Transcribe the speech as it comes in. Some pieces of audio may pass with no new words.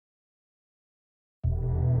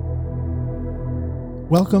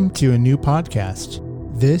Welcome to a new podcast.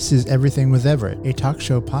 This is Everything with Everett, a talk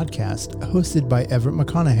show podcast hosted by Everett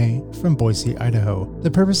McConaughey from Boise, Idaho.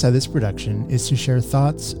 The purpose of this production is to share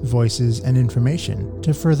thoughts, voices, and information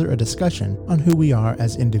to further a discussion on who we are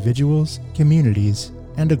as individuals, communities,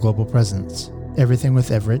 and a global presence. Everything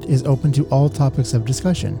with Everett is open to all topics of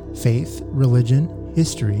discussion: faith, religion,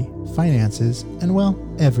 history, finances, and well,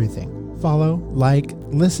 everything. Follow, like,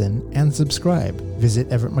 listen, and subscribe. Visit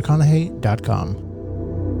everettmcconaughey.com.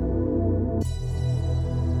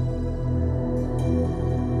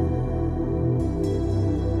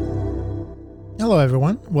 Hello,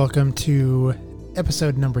 everyone. Welcome to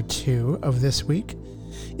episode number 2 of this week.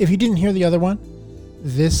 If you didn't hear the other one,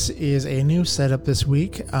 this is a new setup this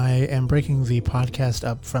week. I am breaking the podcast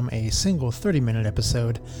up from a single 30-minute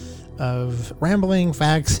episode of rambling,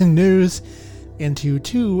 facts, and news into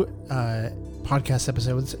 2 podcast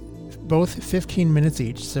episodes, both 15 minutes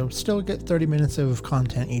each, so still get 30 minutes of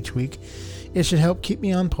content each week. It should help keep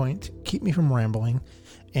me on point, keep me from rambling,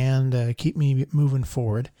 and keep me moving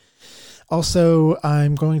forward. Also,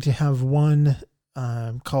 I'm going to have one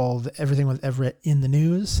called Everything with Everett in the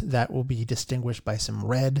News that will be distinguished by some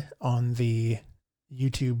red on the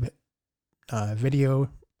YouTube video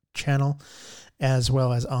channel, as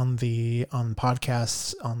well as on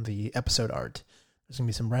podcasts on the episode art. There's going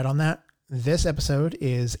to be some red on that. This episode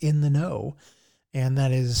is In the Know, and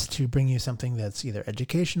that is to bring you something that's either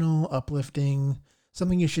educational, uplifting,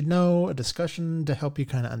 something you should know, a discussion to help you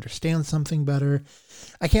kind of understand something better.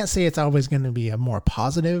 I can't say it's always going to be a more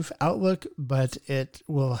positive outlook, but I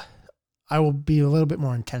will be a little bit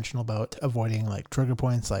more intentional about avoiding like trigger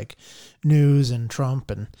points like news and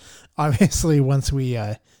Trump. And obviously once we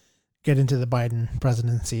get into the Biden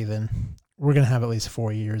presidency, then we're going to have at least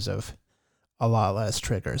 4 years of a lot less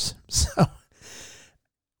triggers. So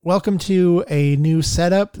welcome to a new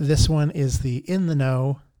setup. This one is the In the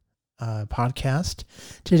Know podcast.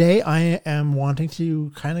 Today I am wanting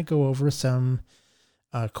to kind of go over some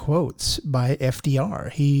quotes by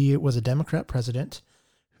FDR. He was a Democrat president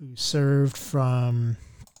who served from,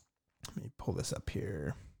 let me pull this up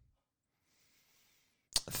here,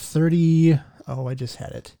 33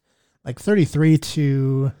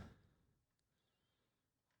 to,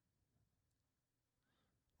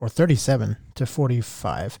 or 37 to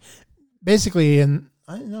 45. Basically, hang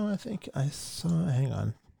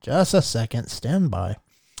on. Just a second, stand by.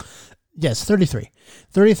 Yes, 33.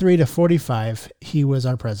 33 to 45, he was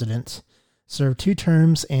our president, served 2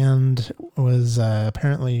 terms, and was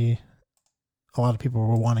apparently, a lot of people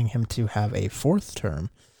were wanting him to have a 4th term.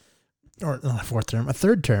 Or not a 4th term, a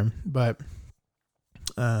 3rd term, but,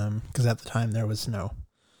 because at the time there was no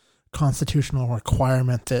constitutional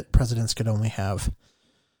requirement that presidents could only have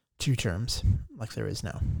 2 terms, like there is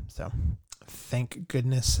now. So thank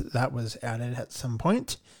goodness that was added at some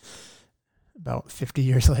point, about 50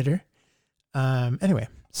 years later. Anyway,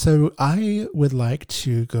 so I would like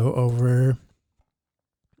to go over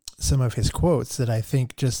some of his quotes that I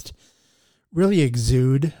think just really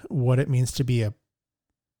exude what it means to be a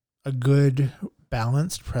good,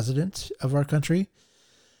 balanced president of our country.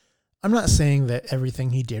 I'm not saying that everything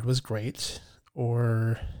he did was great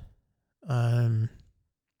or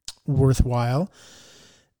worthwhile,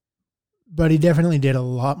 but he definitely did a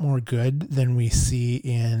lot more good than we see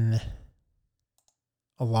in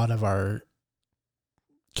a lot of our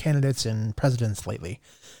candidates and presidents lately.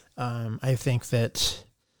 I think that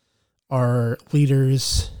our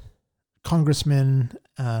leaders, congressmen,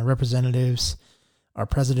 representatives, our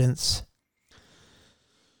presidents,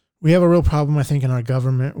 we have a real problem, I think, in our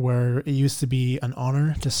government where it used to be an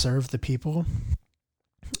honor to serve the people.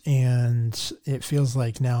 And it feels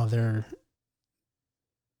like now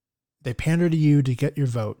they pander to you to get your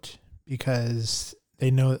vote because they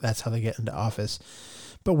know that that's how they get into office.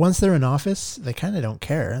 But once they're in office, they kind of don't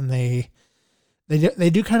care, and they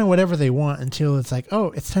do kind of whatever they want until it's like, oh,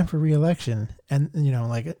 it's time for re-election. And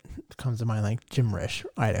like it comes to mind like Jim Risch,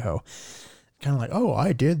 Idaho, kind of like, oh,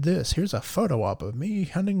 I did this. Here's a photo op of me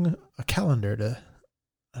handing a calendar to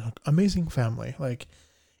an amazing family. Like,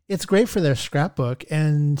 it's great for their scrapbook,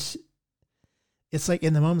 and it's like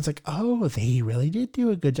in the moment, it's like, oh, they really did do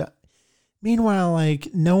a good job. Meanwhile,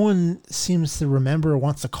 like, no one seems to remember or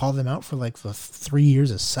wants to call them out for like the 3 years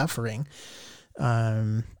of suffering.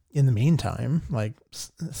 In the meantime, like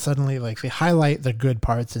suddenly, like they highlight the good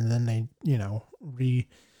parts and then they,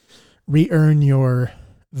 re-earn your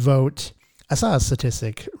vote. I saw a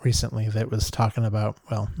statistic recently that was talking about,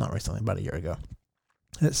 well, not recently, about a year ago.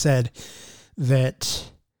 It said that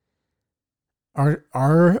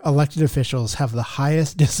our elected officials have the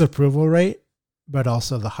highest disapproval rate, but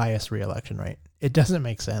also the highest re-election rate. It doesn't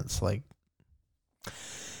make sense. Like,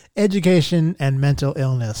 Education and mental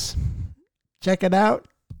illness. Check it out.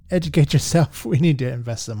 Educate yourself. We need to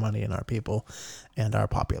invest some money in our people and our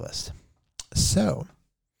populace. So,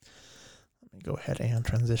 let me go ahead and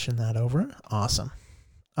transition that over. Awesome.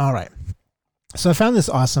 All right. So I found this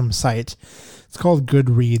awesome site. It's called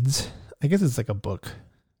Goodreads. I guess it's like a book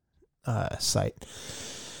site.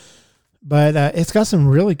 But it's got some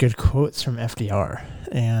really good quotes from FDR.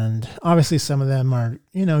 And obviously some of them are,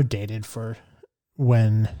 dated for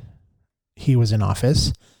when he was in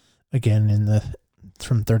office. Again,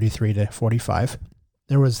 from 33 to 45.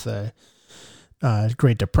 There was the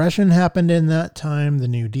Great Depression happened in that time, the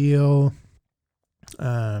New Deal,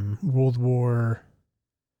 World War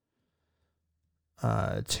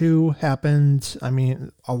II happened. I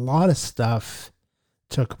mean, a lot of stuff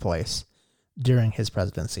took place during his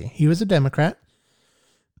presidency. He was a Democrat,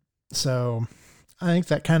 so I think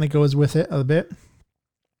that kind of goes with it a bit.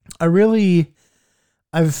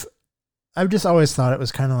 I've just always thought it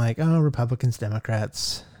was kind of like, Republicans,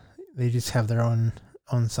 Democrats, they just have their own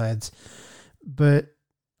sides. But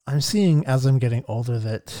I'm seeing as I'm getting older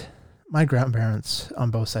that my grandparents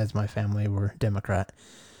on both sides of my family were Democrat.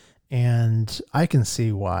 And I can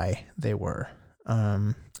see why they were.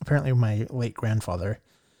 Apparently my late grandfather,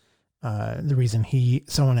 the reason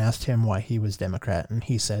someone asked him why he was Democrat, and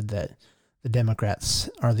he said that the Democrats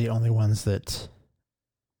are the only ones that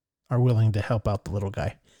are willing to help out the little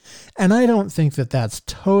guy. And I don't think that that's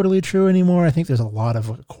totally true anymore. I think there's a lot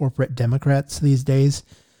of corporate Democrats these days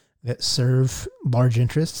that serve large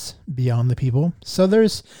interests beyond the people. So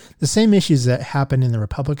there's the same issues that happen in the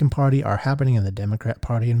Republican Party are happening in the Democrat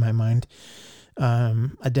Party in my mind.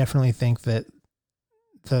 I definitely think that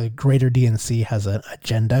the greater DNC has an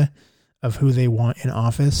agenda of who they want in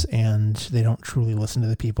office, and they don't truly listen to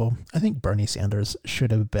the people. I think Bernie Sanders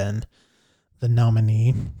should have been the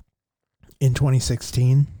nominee in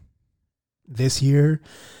 2016, this year,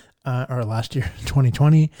 or last year,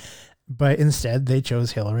 2020. But instead, they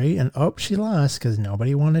chose Hillary, and she lost because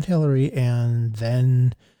nobody wanted Hillary. And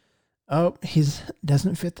then, he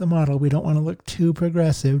doesn't fit the model. We don't want to look too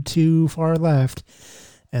progressive, too far left.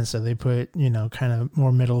 And so they put, kind of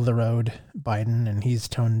more middle of the road Biden, and he's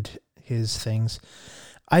toned his things.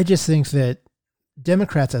 I just think that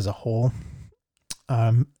Democrats as a whole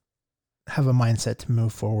have a mindset to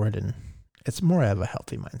move forward, and it's more of a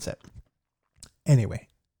healthy mindset. Anyway,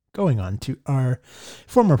 going on to our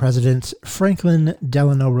former president, Franklin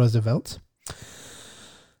Delano Roosevelt.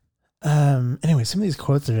 Anyway, some of these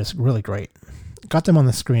quotes are just really great. Got them on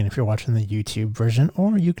the screen if you're watching the YouTube version,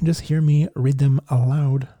 or you can just hear me read them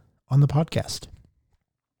aloud on the podcast.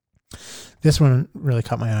 This one really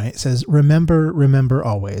caught my eye. It says, remember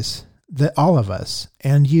always that all of us,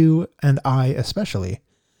 and you and I especially,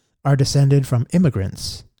 are descended from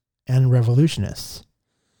immigrants and revolutionists.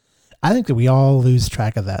 I think that we all lose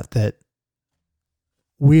track of that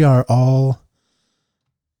we are all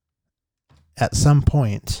at some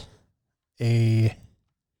point an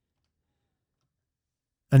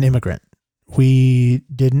immigrant. We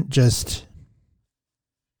didn't just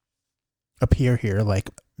appear here like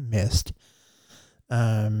mist.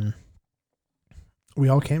 We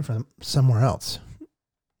all came from somewhere else.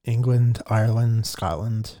 England, Ireland,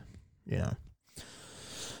 Scotland,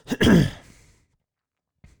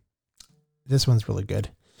 This one's really good.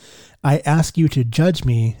 I ask you to judge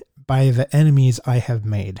me by the enemies I have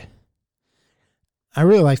made. I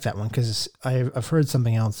really like that one because I've heard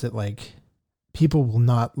something else that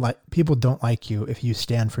people don't like you if you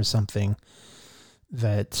stand for something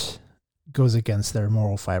that goes against their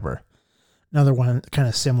moral fiber. Another one kind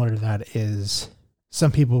of similar to that is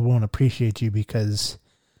some people won't appreciate you because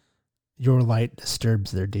your light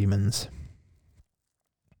disturbs their demons.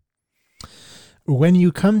 When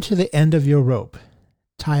you come to the end of your rope,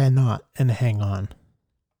 tie a knot and hang on.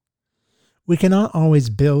 We cannot always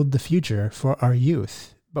build the future for our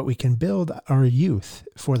youth, but we can build our youth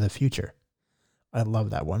for the future. I love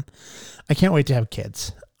that one. I can't wait to have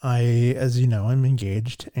kids. As you know, I'm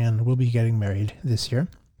engaged and will be getting married this year.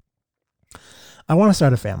 I want to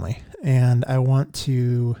start a family, and I'm not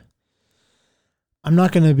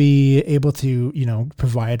going to be able to,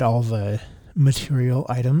 provide all the material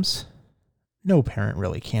items. No parent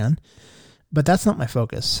really can, but that's not my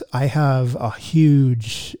focus. I have a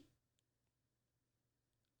huge,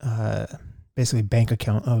 basically bank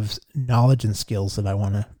account of knowledge and skills that I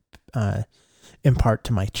want to impart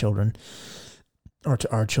to my children or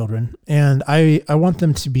to our children. And I want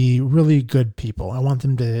them to be really good people. I want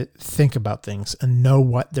them to think about things and know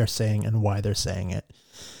what they're saying and why they're saying it,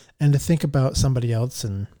 and to think about somebody else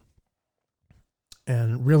and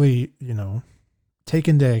really, take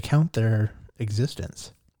into account their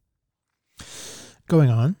existence. Going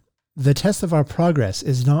on, the test of our progress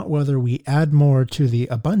is not whether we add more to the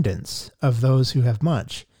abundance of those who have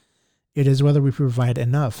much. It is whether we provide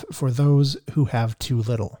enough for those who have too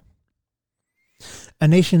little. A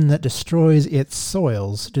nation that destroys its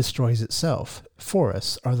soils destroys itself.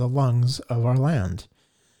 Forests are the lungs of our land,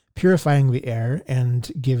 purifying the air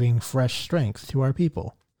and giving fresh strength to our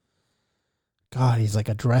people. God, he's like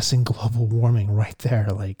addressing global warming right there.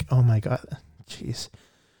 Like, oh my God, jeez.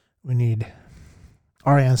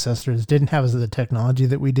 Our ancestors didn't have the technology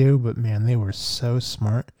that we do, but man, they were so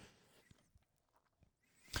smart.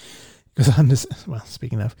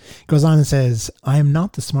 Goes on and says, I am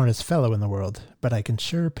not the smartest fellow in the world, but I can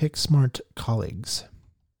sure pick smart colleagues.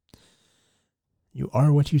 You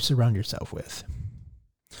are what you surround yourself with.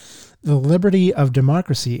 The liberty of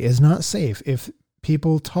democracy is not safe if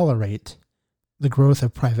people tolerate the growth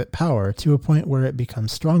of private power to a point where it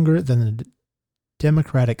becomes stronger than the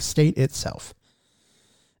democratic state itself.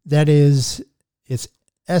 That is its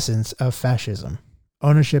essence of fascism.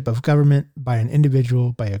 Ownership of government by an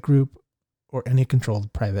individual, by a group, or any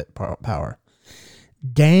controlled private power.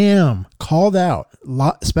 Damn, called out.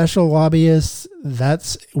 Special lobbyists,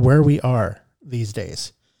 that's where we are these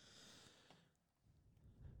days.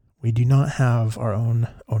 We do not have our own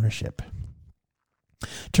ownership.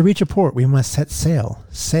 To reach a port, we must set sail.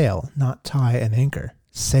 Sail, not tie and anchor.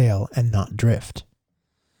 Sail and not drift.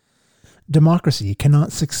 Democracy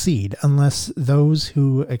cannot succeed unless those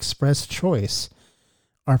who express choice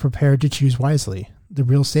are prepared to choose wisely. The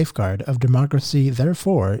real safeguard of democracy,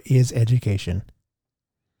 therefore, is education.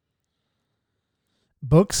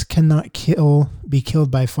 Books cannot be killed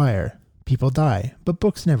by fire. People die, but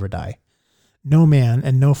books never die. No man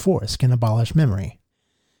and no force can abolish memory.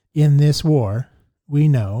 In this war, we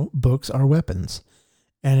know books are weapons,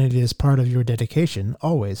 and it is part of your dedication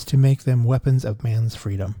always to make them weapons of man's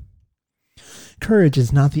freedom. Courage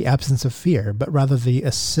is not the absence of fear, but rather the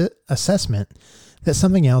assessment that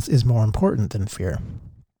something else is more important than fear.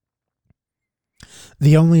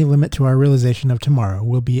 The only limit to our realization of tomorrow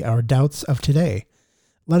will be our doubts of today.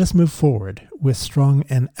 Let us move forward with strong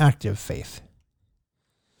and active faith.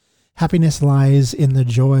 Happiness lies in the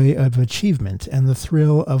joy of achievement and the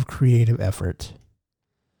thrill of creative effort.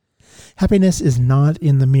 Happiness is not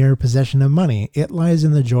in the mere possession of money. It lies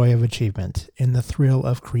in the joy of achievement, in the thrill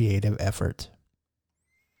of creative effort.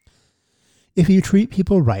 If you treat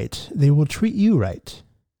people right, they will treat you right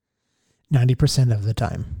 90% of the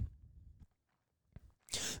time.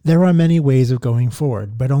 There are many ways of going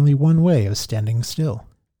forward, but only one way of standing still.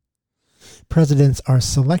 Presidents are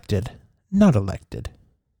selected, not elected.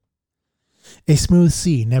 A smooth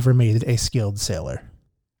sea never made a skilled sailor.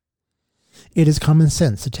 It is common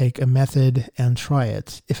sense to take a method and try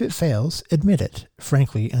it. If it fails, admit it,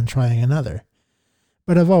 frankly, and try another.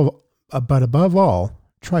 But above all,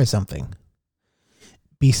 try something.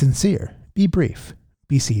 Be sincere, be brief,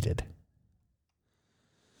 be seated.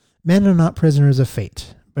 Men are not prisoners of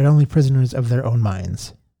fate, but only prisoners of their own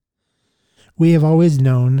minds. We have always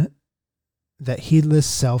known that heedless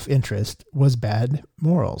self-interest was bad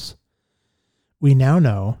morals. We now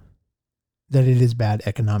know that it is bad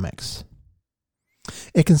economics.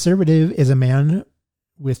 A conservative is a man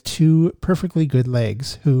with two perfectly good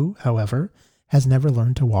legs who, however, has never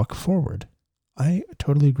learned to walk forward. I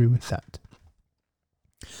totally agree with that.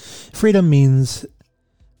 Freedom means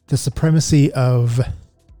the supremacy of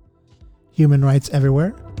human rights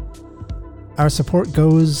everywhere. Our support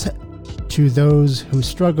goes to those who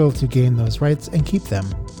struggle to gain those rights and keep them.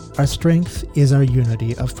 Our strength is our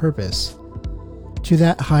unity of purpose. To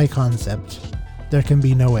that high concept, there can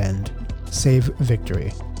be no end, save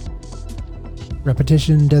victory.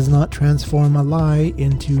 Repetition does not transform a lie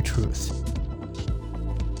into truth.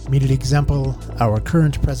 Immediate example, our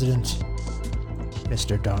current president,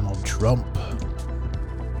 Mr. Donald Trump.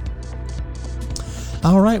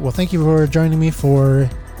 All right, well, thank you for joining me for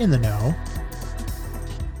In the Know.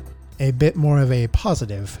 A bit more of a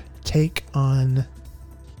positive take on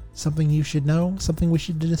something you should know, something we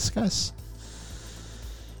should discuss.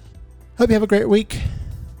 Hope you have a great week.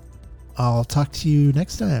 I'll talk to you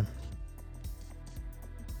next time.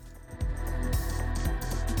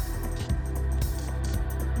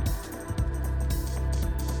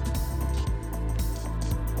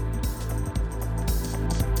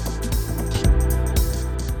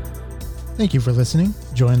 Thank you for listening.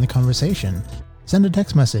 Join the conversation. Send a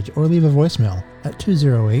text message or leave a voicemail at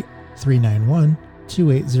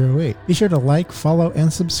 208-391-2808. Be sure to like, follow,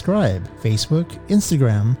 and subscribe Facebook,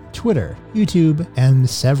 Instagram, Twitter, YouTube, and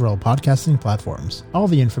several podcasting platforms. All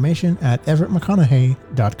the information at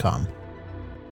everettmcconaughey.com.